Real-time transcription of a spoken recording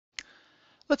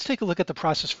Let's take a look at the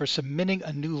process for submitting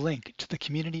a new link to the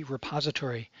community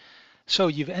repository. So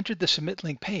you've entered the submit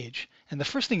link page, and the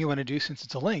first thing you want to do, since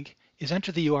it's a link, is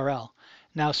enter the URL.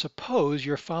 Now suppose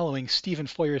you're following Stephen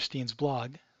Feuerstein's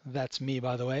blog, that's me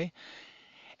by the way,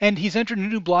 and he's entered a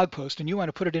new blog post and you want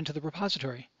to put it into the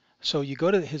repository. So you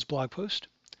go to his blog post,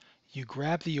 you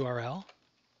grab the URL,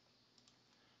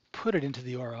 put it into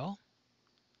the URL,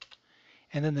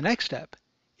 and then the next step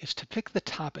is to pick the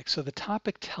topic. So the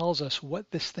topic tells us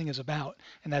what this thing is about,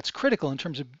 and that's critical in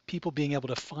terms of people being able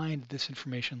to find this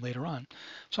information later on.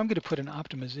 So I'm going to put an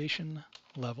optimization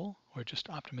level, or just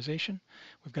optimization.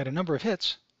 We've got a number of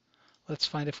hits. Let's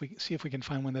see if we can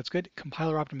find one that's good.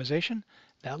 Compiler optimization,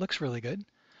 that looks really good.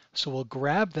 So we'll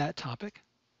grab that topic,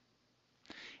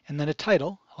 and then a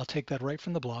title. I'll take that right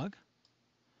from the blog.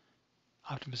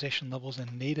 Optimization levels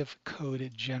and native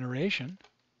code generation.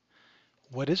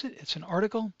 What is it? It's an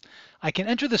article. I can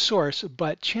enter the source,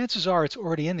 but chances are it's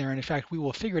already in there. And in fact, we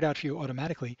will figure it out for you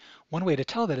automatically. One way to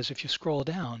tell that is if you scroll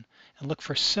down and look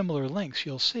for similar links,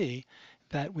 you'll see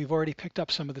that we've already picked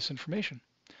up some of this information.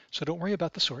 So don't worry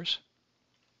about the source.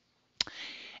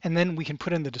 And then we can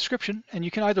put in the description, and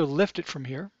you can either lift it from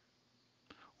here,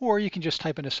 or you can just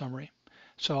type in a summary.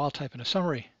 So I'll type in a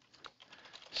summary.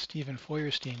 Stephen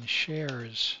Feuerstein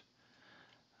shares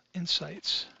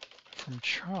insights from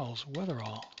Charles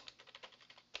Weatherall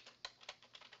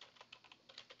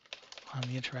on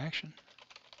the interaction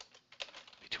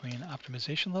between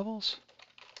optimization levels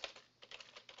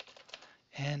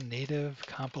and native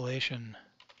compilation.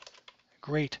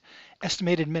 Great.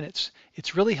 Estimated minutes.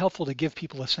 It's really helpful to give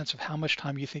people a sense of how much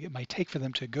time you think it might take for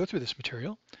them to go through this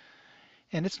material.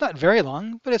 And it's not very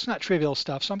long, but it's not trivial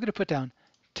stuff, so I'm going to put down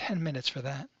 10 minutes for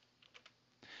that.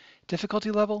 Difficulty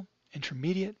level,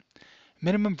 intermediate.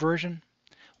 Minimum version,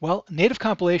 well, native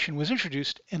compilation was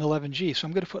introduced in 11G, so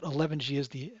I'm going to put 11G as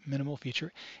the minimal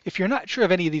feature. If you're not sure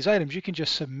of any of these items, you can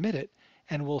just submit it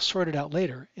and we'll sort it out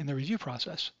later in the review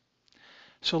process.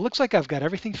 So it looks like I've got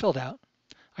everything filled out.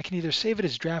 I can either save it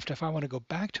as draft if I want to go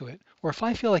back to it, or if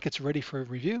I feel like it's ready for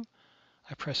review,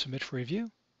 I press submit for review,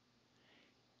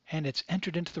 and it's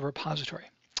entered into the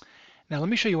repository. Now let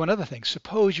me show you one other thing.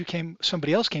 Suppose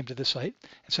somebody else came to this site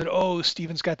and said, oh,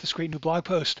 Stephen's got this great new blog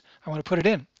post. I want to put it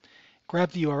in.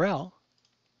 Grab the URL,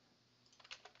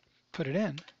 put it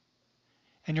in,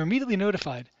 and you're immediately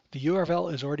notified the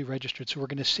URL is already registered. So we're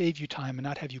going to save you time and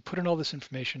not have you put in all this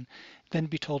information, then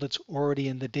be told it's already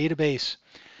in the database.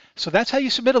 So that's how you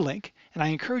submit a link. And I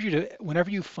encourage you to, whenever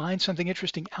you find something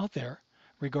interesting out there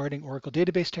regarding Oracle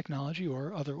database technology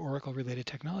or other Oracle related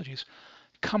technologies,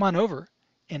 come on over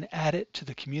and add it to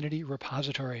the community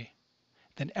repository.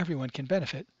 Then everyone can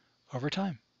benefit over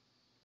time.